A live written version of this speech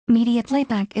Media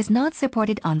playback is not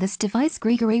supported on this device.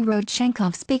 Grigory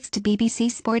Rodchenkov speaks to BBC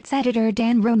Sports editor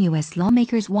Dan Roan. US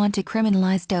lawmakers want to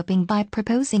criminalize doping by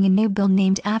proposing a new bill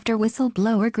named after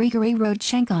whistleblower Grigory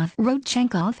Rodchenkov.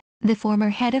 Rodchenkov, the former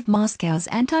head of Moscow's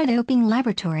anti-doping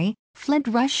laboratory,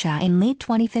 fled Russia in late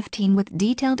 2015 with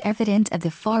detailed evidence of the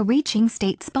far-reaching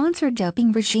state-sponsored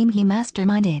doping regime he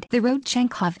masterminded. The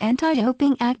Rodchenkov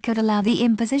Anti-Doping Act could allow the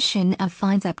imposition of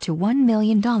fines up to $1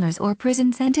 million or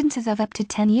prison sentences of up to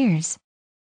 10 years.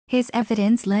 His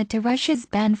evidence led to Russia's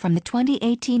ban from the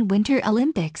 2018 Winter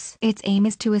Olympics. Its aim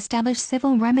is to establish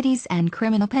civil remedies and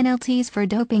criminal penalties for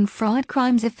doping fraud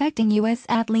crimes affecting U.S.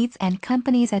 athletes and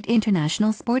companies at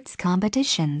international sports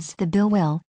competitions. The bill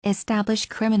will establish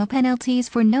criminal penalties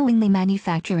for knowingly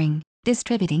manufacturing,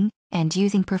 distributing, and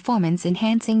using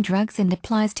performance-enhancing drugs and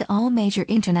applies to all major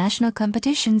international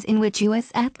competitions in which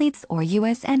U.S. athletes or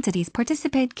U.S. entities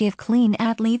participate. Give clean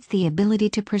athletes the ability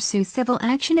to pursue civil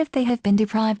action if they have been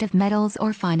deprived of medals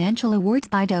or financial awards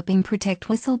by doping. Protect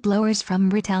whistleblowers from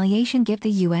retaliation. Give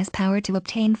the U.S. power to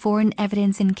obtain foreign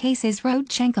evidence in cases.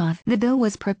 Rodchenkov. The bill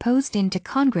was proposed into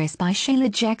Congress by Sheila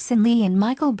Jackson Lee and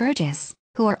Michael Burgess,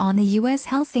 who are on the U.S.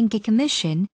 Helsinki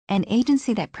Commission, an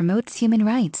agency that promotes human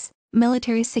rights,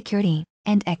 military security,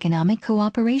 and economic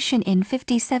cooperation in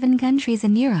 57 countries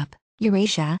in Europe,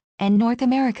 Eurasia, and North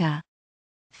America.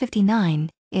 59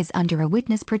 is under a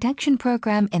witness protection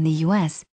program in the U.S.,